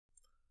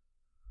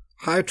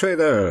Hi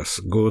traders,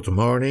 good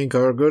morning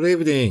or good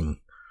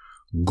evening.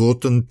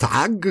 Guten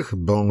Tag,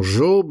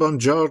 bonjour,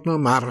 buongiorno,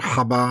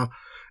 marhaba,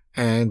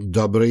 and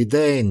dobry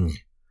dzień.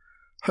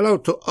 Hello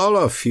to all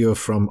of you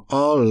from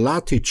all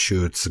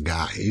latitudes,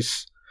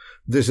 guys.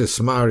 This is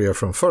Mario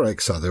from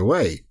Forex Other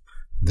Way,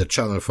 the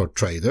channel for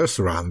traders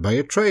run by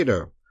a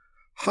trader.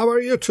 How are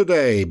you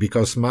today?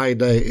 Because my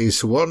day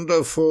is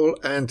wonderful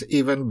and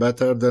even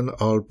better than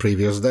all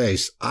previous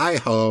days. I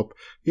hope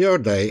your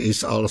day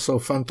is also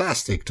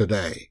fantastic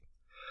today.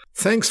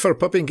 Thanks for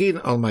popping in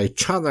on my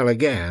channel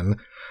again,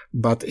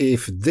 but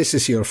if this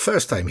is your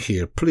first time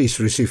here, please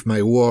receive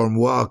my warm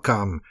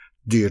welcome,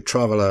 dear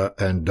traveler,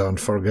 and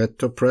don't forget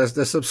to press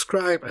the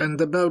subscribe and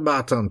the bell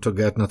button to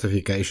get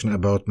notification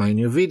about my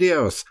new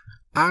videos.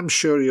 I'm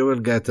sure you will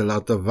get a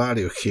lot of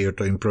value here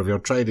to improve your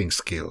trading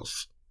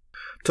skills.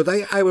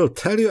 Today I will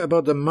tell you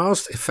about the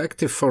most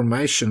effective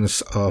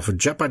formations of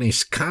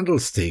Japanese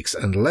candlesticks,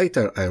 and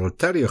later I will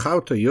tell you how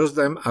to use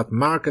them at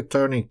market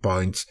turning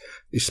points,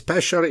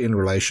 especially in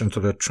relation to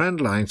the trend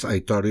lines I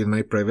told you in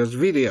my previous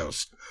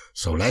videos.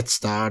 So let's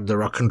start the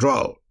rock and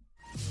roll.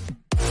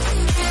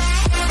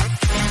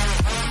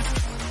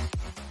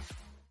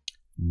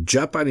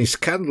 Japanese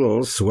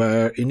candles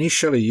were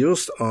initially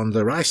used on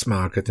the rice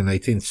market in the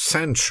 18th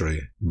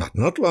century, but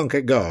not long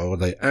ago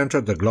they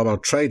entered the global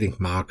trading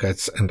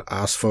markets, and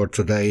as for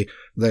today,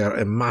 they are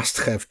a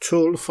must-have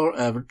tool for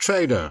every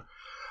trader.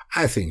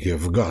 I think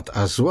you've got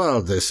as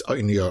well this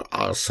in your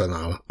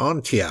arsenal,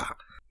 aren't ya?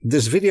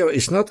 This video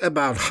is not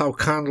about how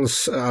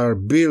candles are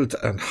built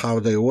and how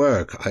they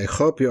work. I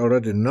hope you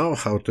already know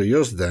how to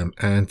use them,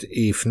 and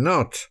if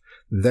not,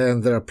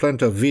 then there are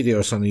plenty of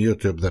videos on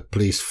YouTube that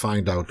please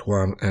find out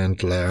one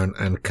and learn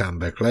and come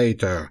back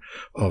later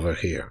over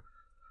here.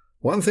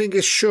 One thing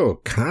is sure,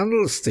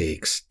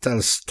 candlesticks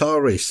tell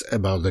stories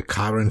about the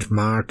current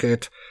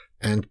market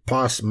and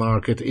past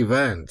market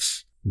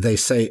events. They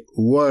say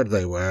where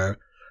they were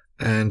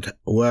and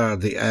where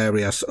the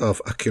areas of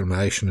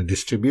accumulation and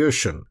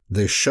distribution.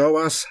 They show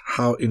us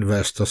how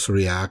investors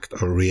react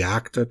or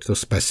reacted to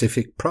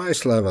specific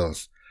price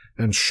levels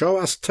and show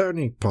us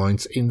turning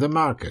points in the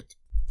market.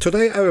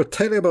 Today I will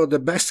tell you about the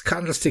best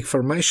candlestick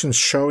formations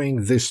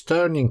showing these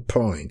turning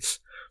points.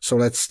 So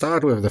let's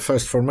start with the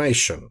first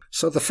formation.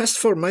 So the first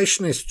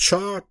formation is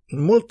chart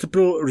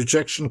multiple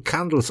rejection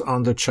candles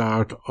on the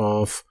chart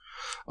of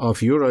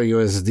Euro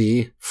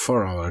USD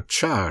 4-hour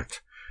chart.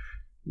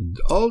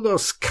 All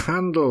those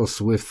candles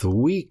with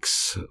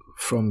wicks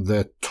from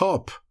the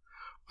top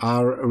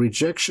are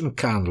rejection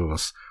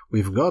candles.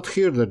 We've got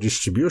here the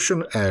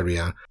distribution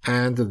area,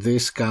 and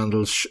this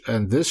candle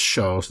and this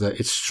shows that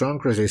it's strong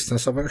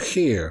resistance over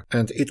here,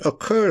 and it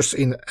occurs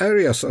in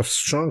areas of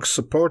strong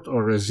support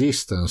or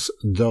resistance,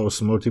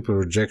 those multiple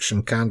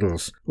rejection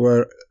candles,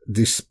 where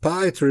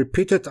despite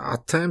repeated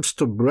attempts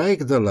to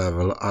break the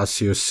level,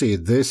 as you see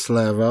this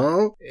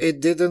level, it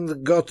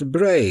didn't got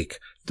break.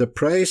 The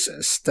price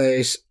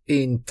stays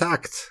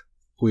intact,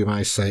 we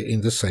might say,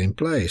 in the same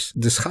place.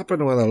 This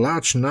happens when a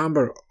large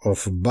number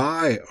of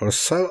buy or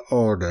sell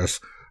orders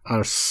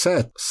are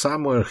set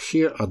somewhere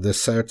here at a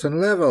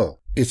certain level.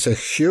 It's a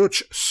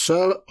huge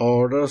sell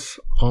orders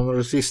on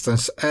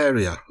resistance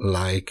area,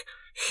 like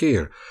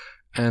here.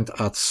 And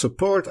at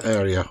support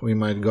area, we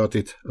might got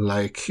it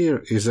like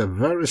here, is a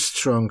very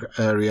strong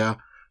area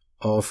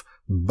of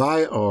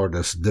buy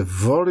orders. The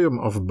volume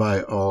of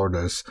buy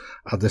orders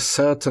at a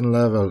certain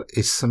level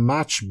is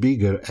much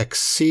bigger,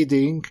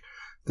 exceeding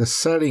the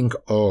selling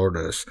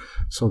orders.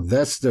 So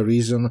that's the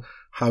reason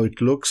how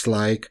it looks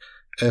like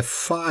a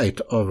fight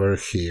over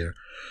here.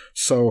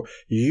 So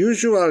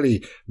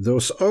usually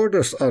those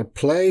orders are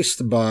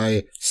placed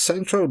by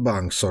central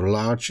banks or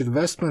large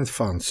investment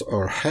funds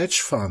or hedge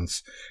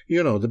funds.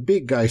 You know, the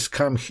big guys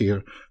come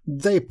here,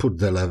 they put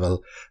the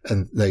level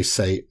and they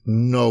say,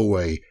 no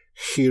way,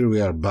 here we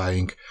are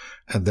buying,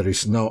 and there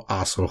is no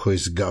asshole who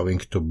is going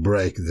to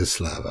break this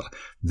level.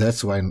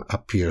 That's when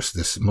appears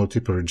this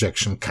multiple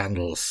rejection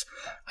candles.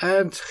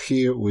 And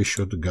here we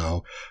should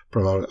go.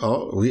 Probably,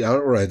 we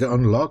are already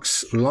on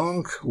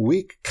long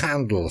wick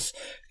candles.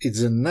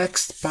 It's the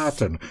next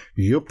pattern.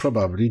 You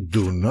probably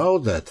do know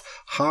that.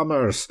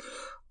 Hammers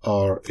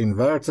or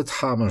inverted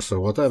hammers or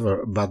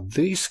whatever, but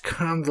these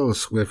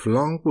candles with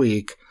long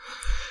wick,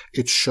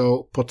 it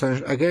show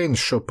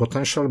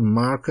potential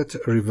market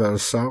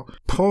reversal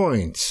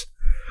points.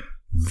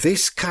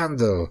 This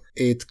candle,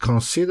 it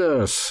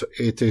considers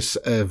it is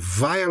a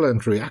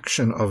violent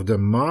reaction of the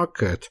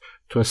market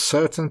to a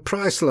certain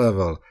price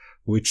level,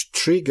 which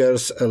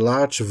triggers a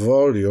large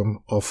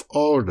volume of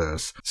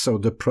orders. So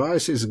the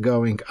price is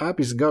going up,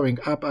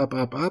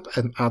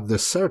 and at the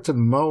certain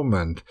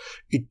moment,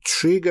 it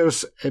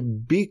triggers a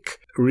big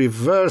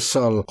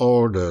reversal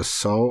order.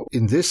 So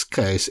in this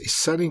case, it's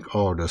selling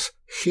orders.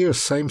 Here,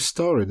 same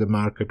story. The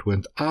market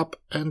went up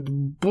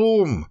and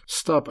boom,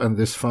 stop, and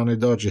this funny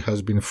doji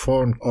has been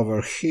formed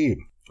over here.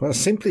 Well,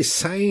 simply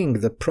saying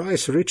the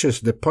price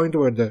reaches the point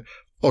where the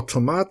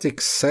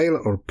automatic sale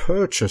or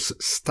purchase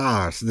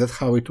starts. That's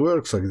how it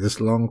works, like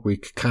this long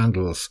wick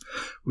candles.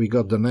 We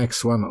got the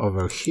next one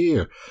over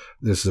here.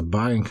 This is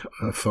buying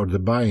for the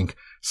buying.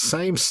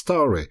 Same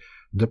story.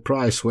 The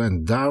price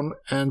went down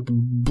and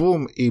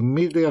boom,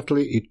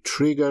 immediately it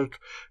triggered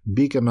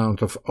big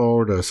amount of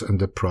orders and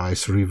the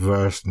price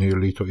reversed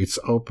nearly to its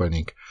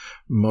opening.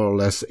 More or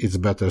less it's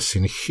better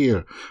seen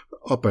here.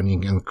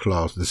 Opening and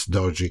close. This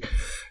doji,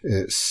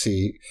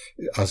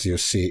 as you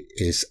see,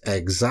 is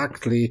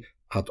exactly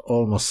at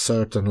almost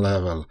certain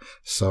level.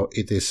 So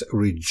it is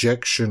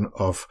rejection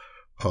of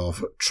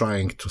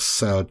trying to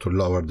sell to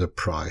lower the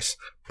price.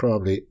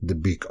 Probably the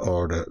big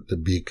order, the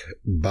big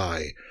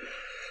buy.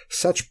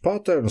 Such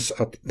patterns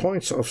at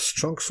points of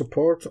strong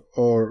support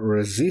or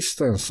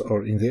resistance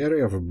or in the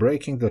area of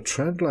breaking the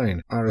trend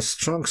line are a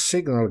strong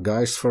signal,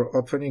 guys, for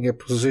opening a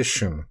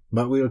position.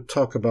 But we'll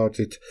talk about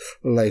it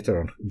later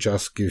on.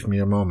 Just give me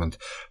a moment.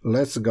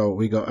 Let's go.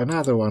 We got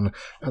another one,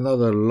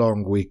 another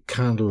long wick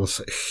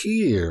candles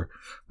here.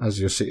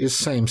 As you see, it's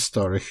same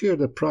story. Here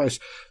the price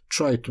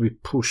tried to be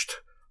pushed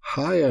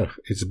higher.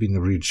 It's been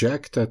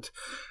rejected.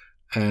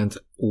 And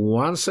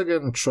once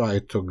again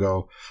tried to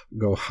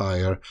go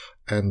higher,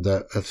 and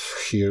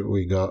here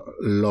we got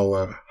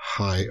lower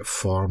high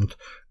formed,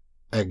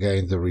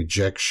 again the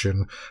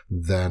rejection.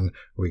 Then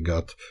we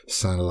got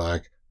something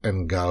like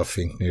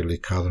engulfing, nearly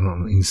cut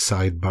on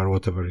inside bar,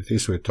 whatever it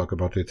is. We'll talk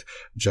about it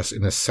just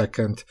in a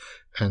second.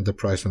 And the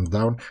price went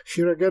down.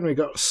 Here again we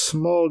got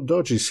small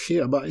dodges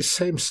here, but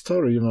same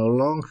story,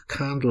 long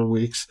candle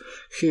wicks.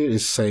 Here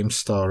is same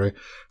story.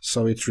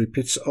 So it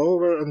repeats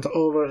over and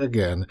over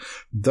again.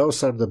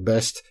 Those are the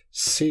best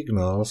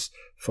signals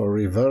for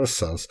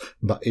reversals,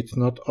 but it's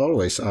not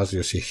always. As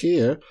you see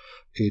here,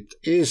 it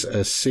is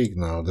a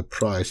signal. The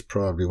price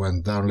probably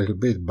went down a little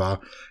bit,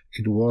 but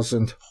it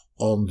wasn't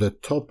on the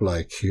top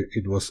like here.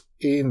 It was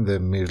in the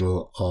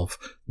middle of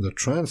the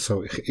trend,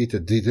 so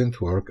it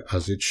didn't work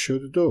as it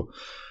should do.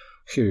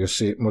 Here you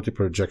see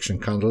multiple rejection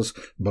candles,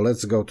 but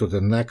let's go to the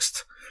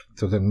next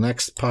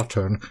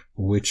pattern,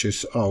 which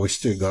is, we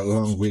still got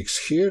long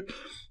wicks here.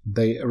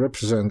 They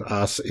represent,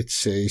 as it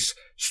says,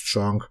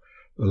 strong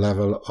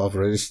level of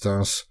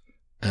resistance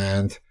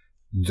and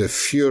the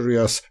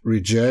furious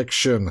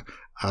rejection,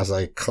 as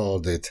I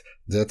called it.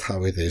 That's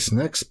how it is.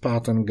 Next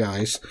pattern,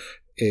 guys,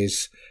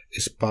 is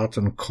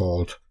pattern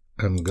called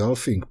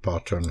engulfing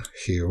pattern.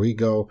 Here we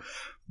go.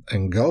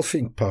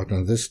 Engulfing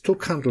pattern. This two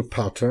candle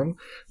pattern,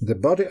 the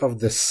body of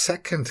the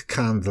second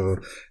candle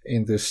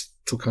in this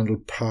two candle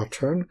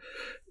pattern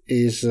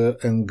is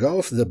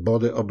engulf the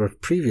body of the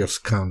previous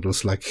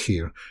candles, like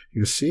here.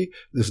 You see,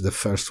 this is the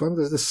first one,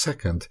 this is the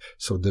second.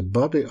 So the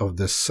body of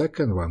the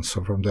second one,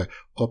 so from the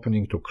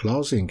opening to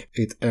closing,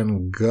 it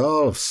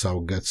engulfs, so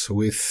gets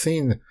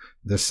within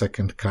the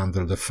second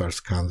candle, the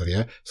first candle,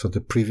 yeah? So the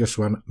previous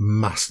one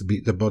must be,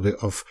 the body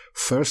of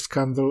first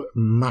candle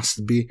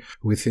must be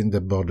within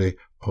the body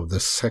of the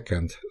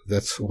second.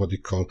 That's what we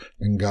call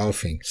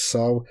engulfing.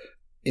 So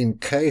in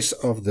case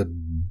of the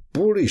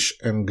bullish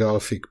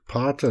engulfing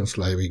patterns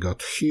like we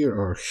got here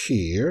or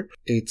here,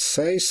 it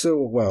says,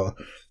 well,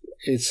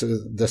 it's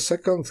the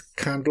second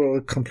candle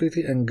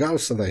completely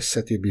engulfs, as I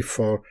said to you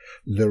before,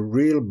 the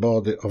real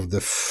body of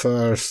the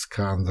first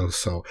candle.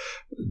 So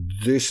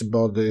this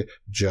body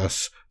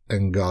just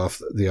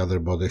engulfed the other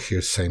body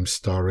here, same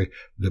story.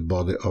 The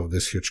body of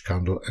this huge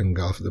candle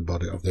engulfed the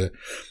body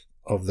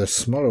of the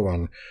smaller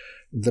one.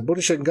 The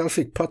bullish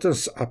engulfing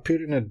patterns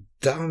appear in a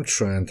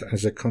downtrend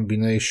as a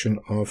combination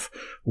of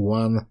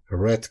one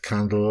red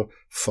candle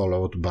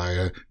followed by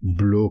a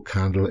blue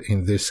candle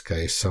in this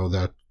case. So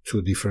there are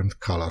two different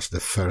colors.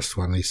 The first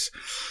one is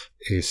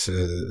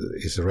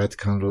red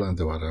candle and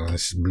the other one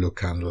is blue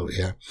candle,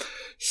 yeah.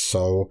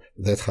 So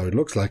that's how it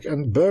looks like.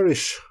 And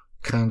bearish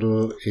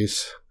candle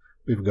is,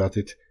 we've got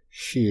it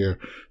here.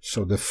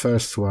 So the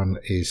first one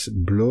is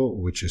blue,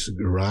 which is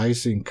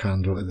rising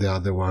candle. The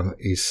other one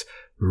is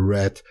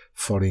red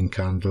falling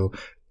candle,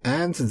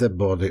 and the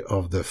body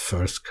of the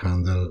first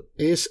candle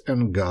is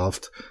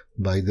engulfed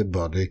by the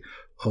body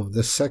of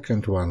the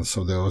second one.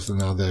 So there was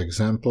another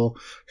example.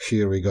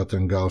 Here we got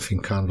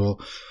engulfing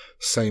candle.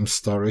 Same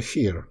story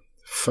here.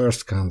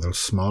 First candle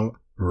small,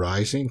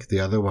 rising. The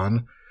other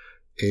one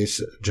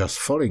is just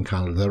falling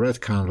candle, the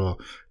red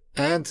candle,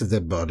 and the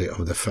body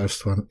of the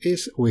first one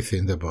is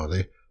within the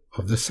body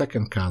of the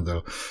second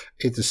candle.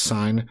 It is a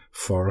sign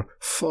for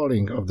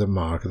falling of the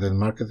market. The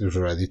market is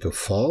ready to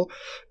fall,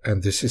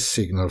 and this is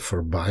signal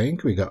for buying.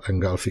 We got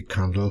engulfing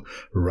candle,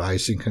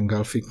 rising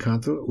engulfing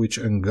candle, which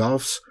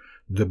engulfs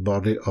the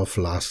body of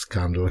last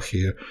candle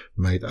here,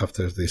 made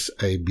after this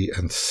A, B,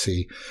 and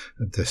C.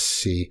 The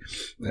C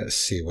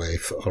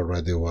wave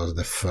already was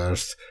the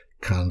first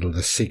candle,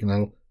 the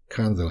signal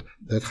candle.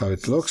 That's how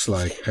it looks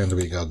like. And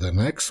we got the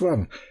next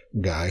one,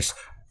 guys,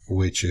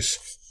 which is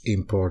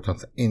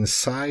important.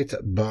 Inside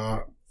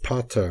bar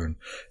pattern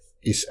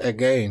is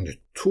again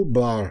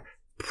 2-bar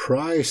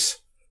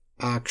price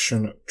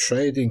action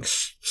trading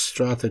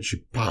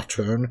strategy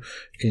pattern,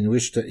 in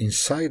which the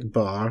inside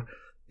bar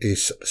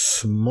is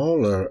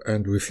smaller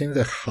and within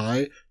the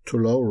high to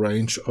low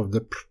range of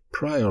the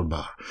prior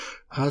bar.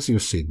 As you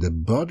see, the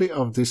body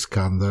of this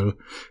candle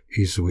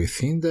is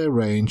within the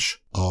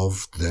range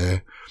of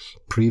the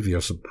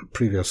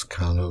previous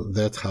candle.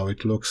 That's how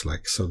it looks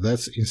like. So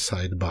that's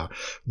inside bar.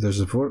 There's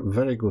a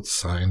very good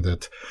sign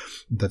that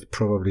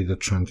probably the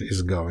trend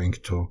is going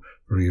to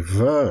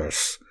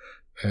reverse,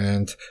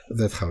 and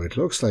that's how it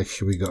looks like.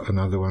 We got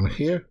another one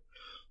here,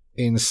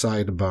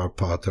 inside bar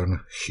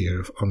pattern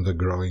here on the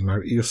growing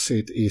market. You see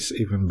it is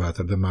even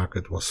better. The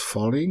market was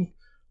falling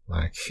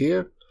like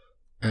here,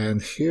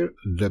 and here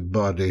the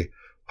body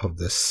of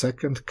the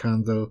second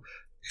candle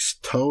is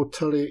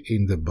totally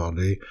in the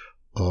body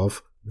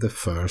of the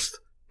first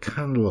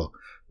candle.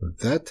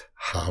 That's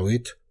how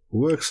it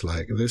works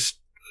like this.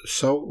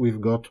 So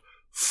we've got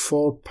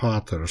 4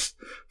 patterns.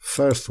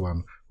 First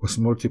one was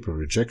multiple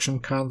rejection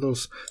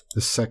candles.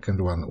 The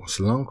second one was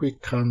long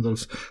wick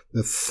candles.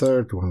 The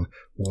third one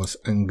was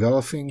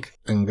engulfing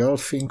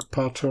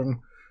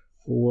pattern,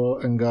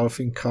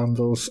 engulfing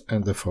candles,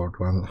 and the fourth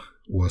one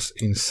was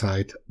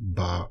inside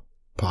bar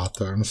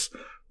patterns,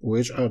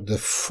 which are the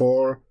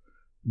 4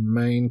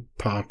 main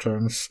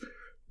patterns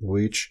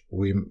which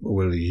we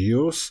will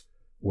use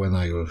when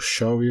I will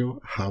show you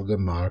how the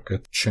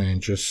market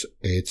changes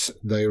its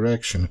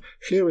direction.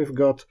 Here we've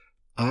got,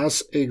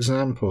 as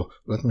example,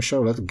 let me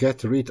show, let's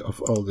get rid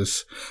of all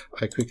this.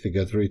 I quickly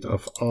get rid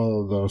of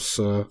all those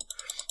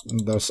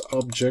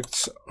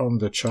objects on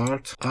the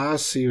chart.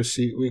 As you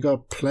see, we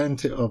got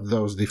plenty of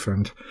those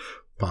different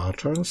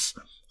patterns.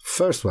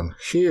 First one,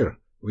 here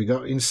we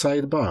got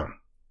inside bar,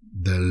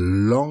 the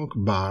long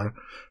bar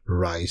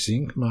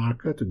rising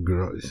market,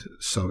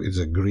 so it's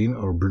a green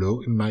or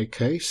blue in my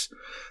case.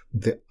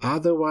 The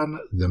other one,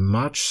 the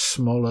much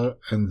smaller,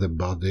 and the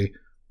body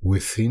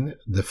within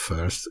the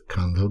first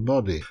candle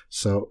body.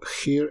 So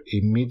here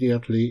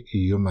immediately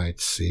you might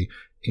see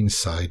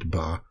inside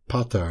bar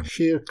pattern.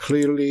 Here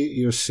clearly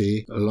you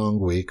see a long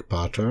wick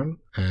pattern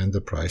and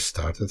the price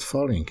started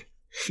falling.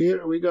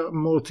 Here we got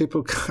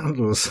multiple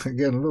candles.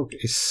 Again, look,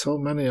 it's so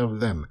many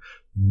of them.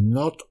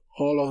 Not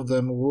all of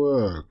them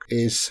work.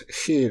 Is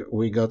here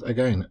we got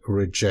again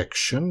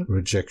rejection,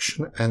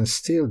 and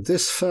still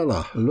this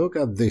fella, look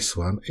at this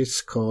one,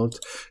 it's called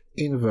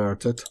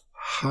inverted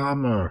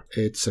hammer.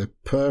 It's a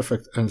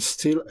perfect, and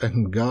still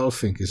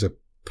engulfing is a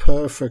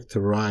perfect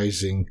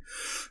rising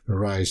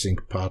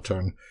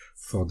pattern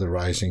for the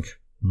rising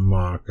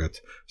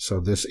market. So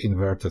this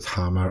inverted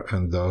hammer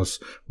and those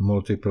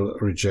multiple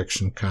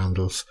rejection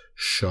candles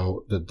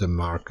show that the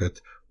market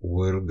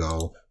will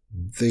go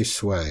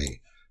this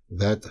way.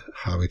 That's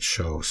how it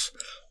shows.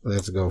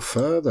 Let's go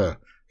further.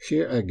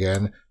 Here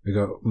again we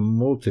got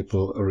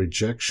multiple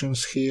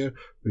rejections here.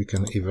 We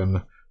can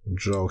even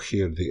draw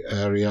here the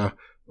area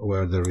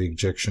where the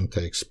rejection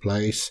takes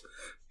place.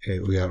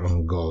 We are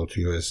on gold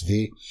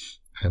USD,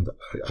 and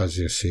as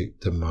you see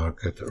the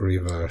market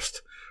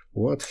reversed.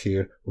 What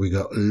here? We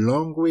got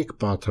long wick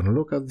pattern.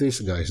 Look at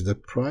this, guys. The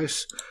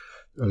price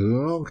a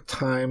long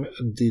time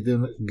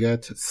didn't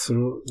get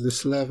through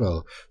this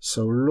level.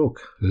 So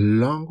look,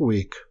 long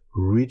wick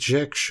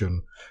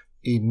rejection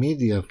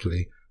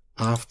immediately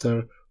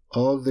after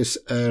all this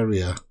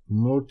area,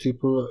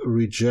 multiple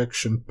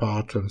rejection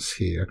patterns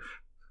here,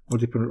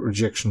 multiple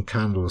rejection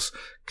candles.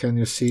 Can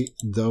you see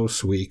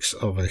those wicks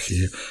over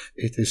here?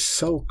 It is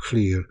so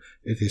clear.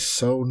 It is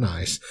so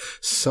nice.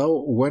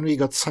 So when we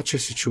got such a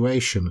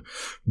situation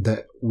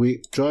that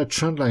we draw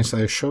trend lines,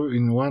 I show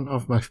in one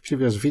of my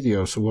previous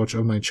videos, watch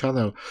on my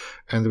channel,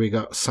 and we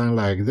got sign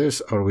like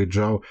this, or we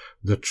draw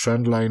the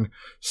trend line,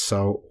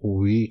 so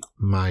we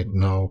might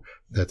know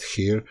that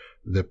here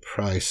the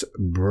price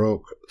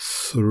broke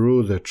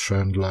through the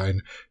trend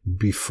line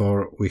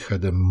before we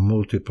had a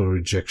multiple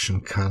rejection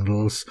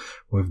candles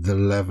with the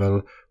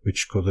level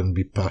which couldn't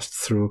be passed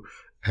through,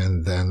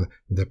 and then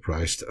the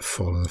price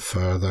fallen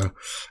further.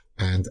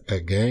 And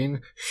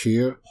again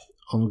here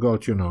on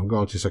gold, you know,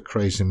 gold is a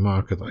crazy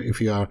market. If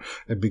you are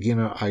a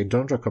beginner, I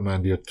don't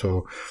recommend you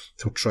to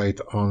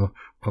trade on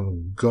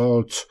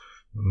gold,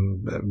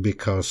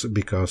 because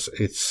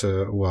it's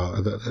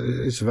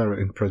it's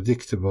very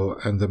unpredictable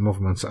and the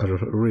movements are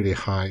really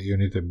high. You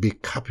need a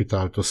big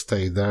capital to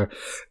stay there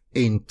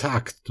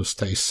intact, to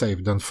stay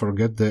safe. Don't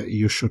forget that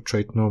you should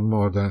trade no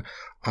more than,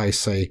 I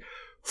say,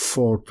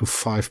 4 to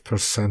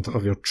 5%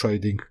 of your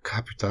trading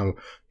capital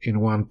in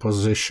one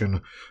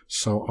position.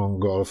 So on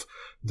gold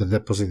the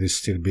deposit is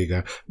still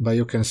bigger, but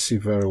you can see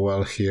very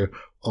well here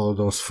all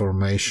those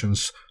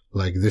formations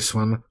like this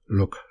one.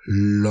 Look,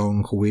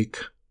 long wick,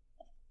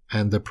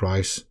 and the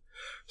price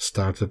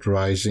started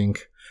rising.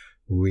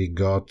 We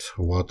got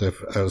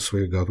whatever else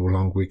we got,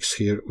 long wicks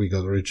here, we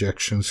got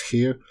rejections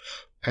here,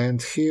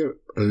 and here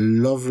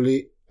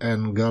lovely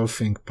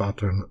engulfing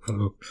pattern.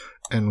 Look,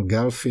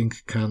 engulfing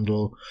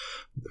candle.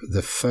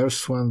 The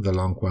first one, the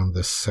long one,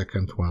 the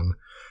second one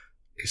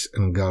is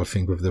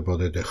engulfing with the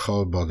body, the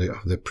whole body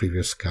of the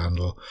previous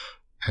candle.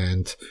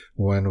 And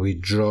when we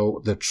draw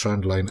the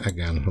trend line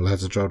again,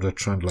 let's draw the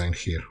trend line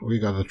here. We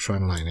got the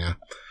trend line, yeah.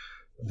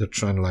 The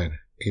trend line,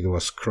 it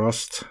was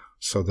crossed,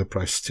 so the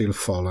price still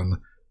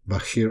fallen,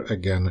 but here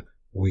again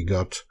we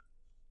got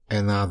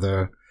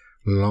another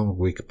long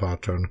wick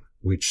pattern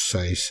which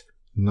says,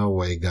 no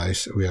way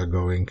guys, we are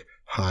going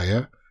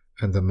higher,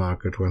 and the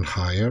market went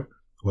higher.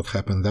 What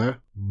happened there?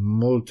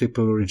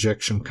 Multiple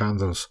rejection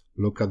candles.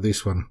 Look at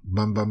this one.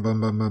 Bam, bam,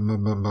 bam, bam, bam,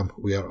 bam, bam, bam.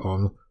 We are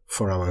on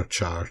 4-hour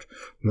chart.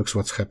 Looks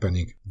what's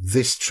happening.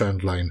 This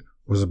trend line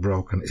was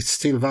broken. It's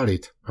still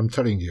valid. I'm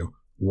telling you.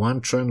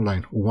 One trend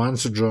line,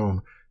 once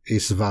drawn,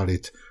 is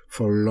valid.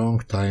 For a long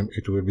time,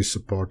 it will be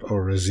support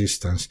or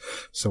resistance.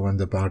 So when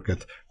the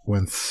market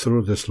went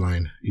through this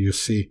line, you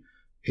see,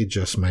 it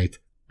just made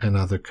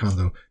another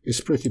candle.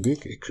 It's pretty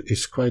big.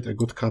 It's quite a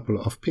good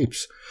couple of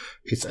pips.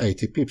 It's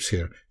 80 pips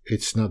here.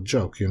 It's not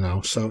joke, you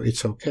know, so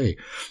it's okay.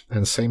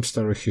 And same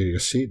story here. You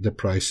see the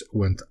price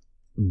went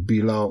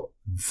below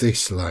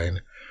this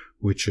line,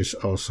 which is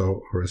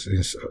also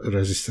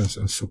resistance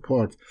and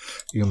support.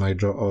 You might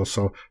draw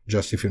also,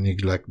 just if you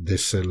need like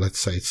this, let's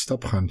say it's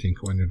stop hunting,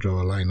 when you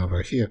draw a line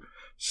over here.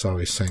 So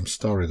it's same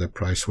story. The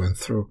price went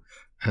through,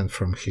 and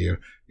from here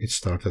it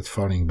started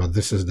falling. But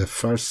this is the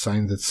first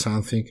sign that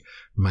something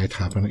might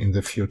happen in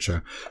the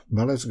future.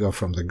 But let's go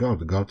from the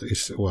gold. Gold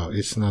is, well,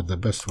 it's not the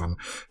best one.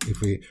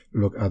 If we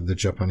look at the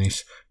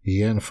Japanese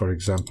yen, for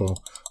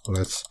example,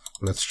 let's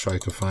try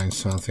to find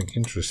something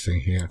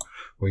interesting here.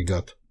 We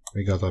got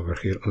over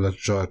here. Let's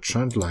draw a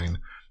trend line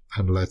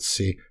and let's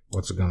see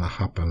what's gonna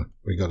happen.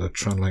 We got a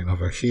trend line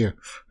over here,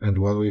 and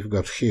what we've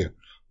got here,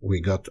 we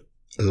got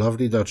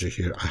lovely doji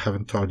here. I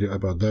haven't told you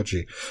about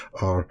doji,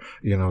 or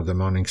you know, the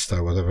morning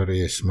star, whatever it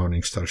is.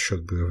 Morning star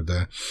should be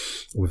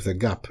with the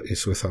gap.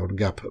 It's without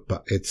gap,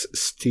 but it's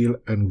still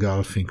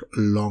engulfing,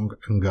 long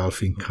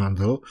engulfing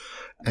candle,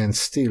 and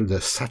still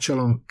there's such a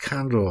long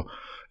candle.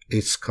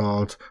 It's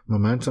called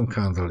momentum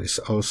candle. It's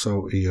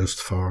also used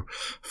for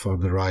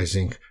the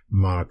rising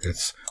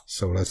markets.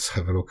 So let's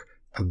have a look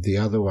at the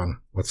other one.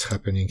 What's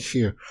happening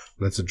here?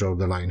 Let's draw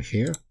the line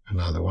here.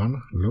 Another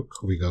one.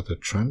 Look, we got a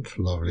trend,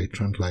 lovely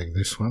trend like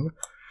this one.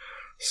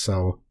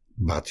 So,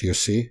 but you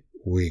see,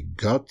 we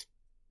got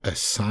a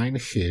sign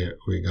here.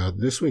 We got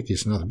this wick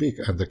is not big,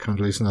 and the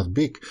candle is not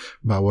big.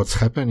 But what's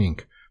happening?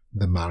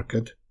 The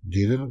market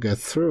didn't get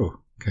through.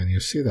 Can you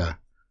see that?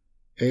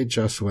 It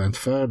just went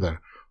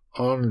further.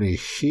 Only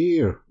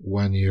here,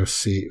 when you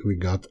see, we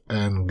got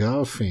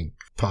engulfing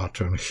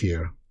pattern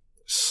here.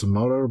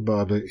 Smaller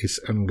body is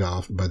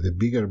engulfed by the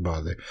bigger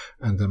body,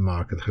 and the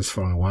market has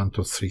fallen 1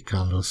 to 3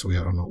 candles. We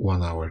are on a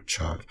 1-hour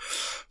chart.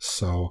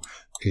 So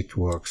it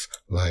works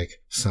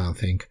like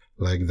something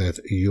like that.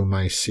 You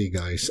might see,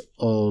 guys,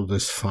 all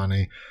these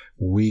funny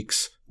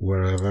wicks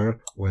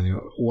wherever. When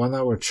you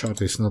 1-hour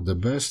chart is not the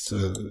best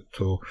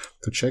to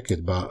check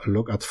it, but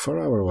look at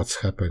 4-hour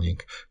what's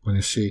happening. When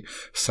you see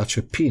such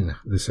a pin,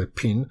 this is a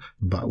pin,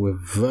 but with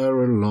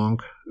very long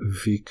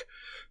wick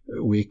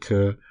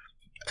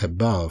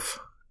above,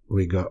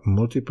 we got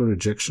multiple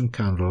rejection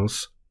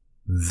candles.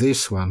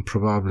 This one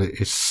probably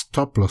is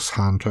stop loss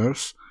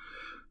hunters.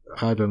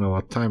 I don't know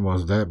what time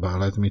was there, but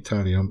let me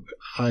tell you,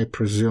 I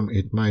presume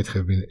it might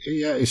have been,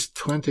 yeah, it's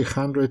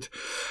 2000,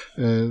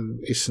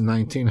 it's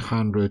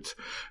 1900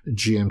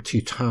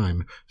 GMT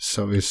time,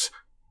 so it's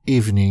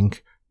evening.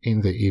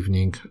 In the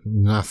evening,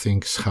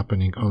 nothing's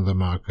happening on the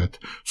market.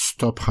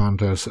 Stop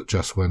hunters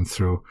just went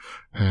through,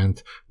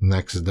 and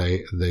next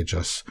day they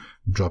just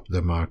dropped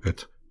the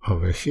market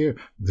over here.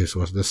 This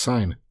was the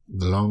sign.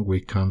 The long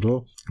wick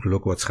candle.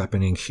 Look what's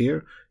happening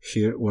here.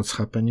 Here, what's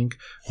happening?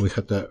 We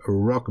had a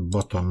rock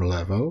bottom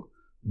level,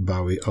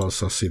 but we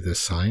also see the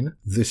sign.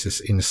 This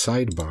is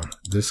inside bar.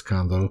 This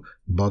candle,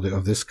 body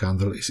of this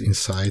candle is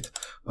inside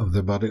of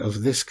the body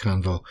of this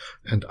candle.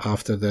 And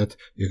after that,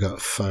 you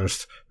got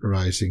first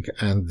rising.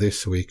 And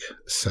this week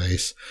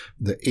says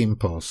the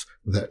impulse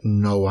that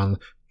no one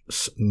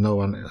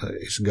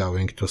is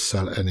going to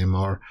sell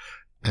anymore.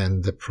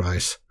 And the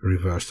price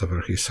reversed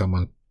over here.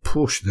 Someone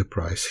pushed the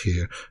price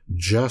here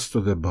just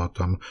to the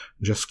bottom,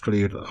 just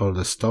cleared all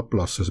the stop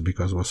losses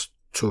because it was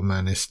too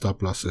many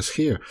stop losses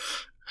here.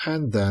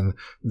 And then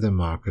the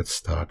market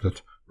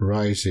started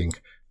rising.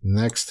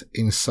 Next,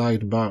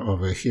 inside bar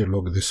over here,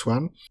 look this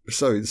one.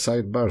 So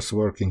inside bars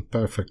working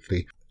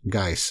perfectly.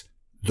 Guys,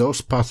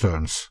 those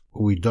patterns,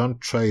 we don't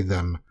trade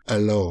them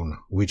alone.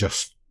 We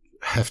just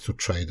have to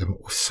trade them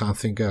with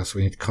something else.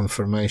 We need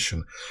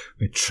confirmation.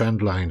 With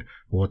trend line,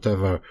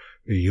 whatever.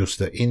 Use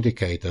the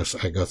indicators.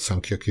 I got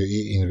some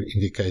QQE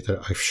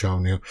indicator I've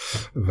shown you,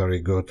 very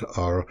good,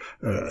 or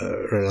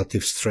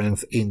relative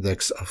strength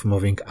index of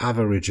moving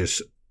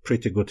averages,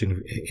 pretty good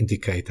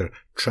indicator.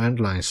 Trend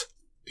lines,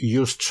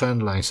 use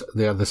trend lines.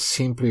 They are the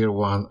simpler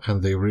one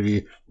and they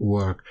really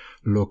work.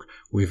 Look,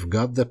 we've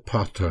got the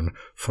pattern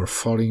for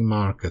falling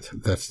market.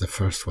 That's the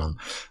first one.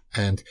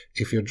 And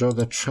if you draw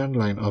the trend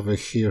line over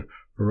here,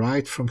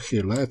 right from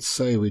here, let's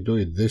say we do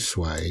it this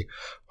way,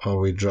 or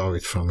we draw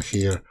it from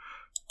here,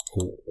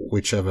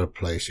 whichever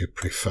place you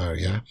prefer,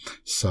 yeah?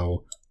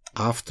 So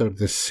after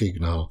the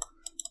signal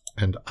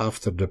and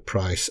after the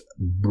price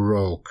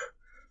broke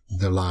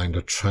the line,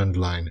 the trend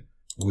line,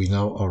 we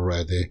know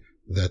already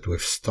that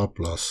with stop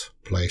loss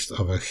placed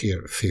over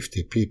here,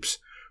 50 pips,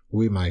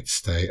 we might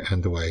stay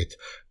and wait,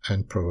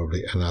 and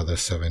probably another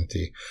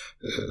 70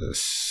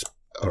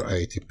 or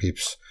 80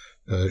 pips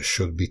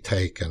should be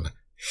taken.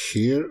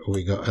 Here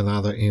we got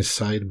another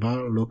inside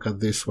bar. Look at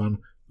this one.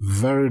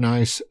 Very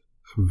nice,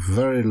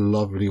 very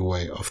lovely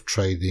way of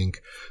trading.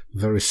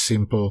 Very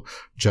simple,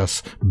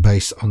 just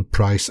based on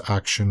price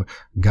action.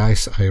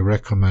 Guys, I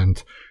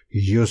recommend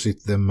use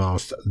it the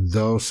most.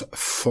 Those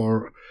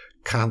 4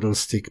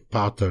 candlestick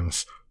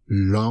patterns.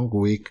 Long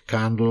wick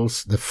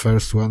candles, the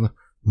first one,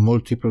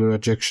 multiple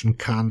rejection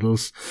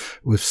candles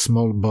with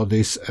small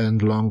bodies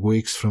and long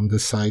wicks from the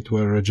side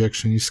where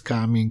rejection is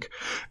coming,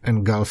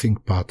 engulfing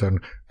pattern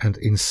and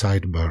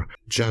inside bar.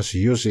 Just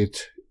use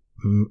it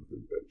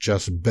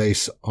just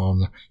based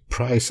on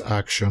price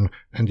action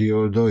and you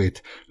will do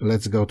it.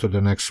 Let's go to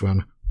the next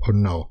one, or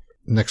no.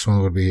 Next one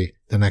will be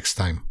the next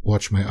time.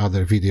 Watch my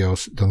other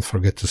videos. Don't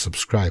forget to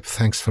subscribe.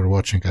 Thanks for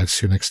watching. I'll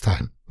see you next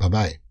time. Bye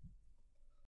bye.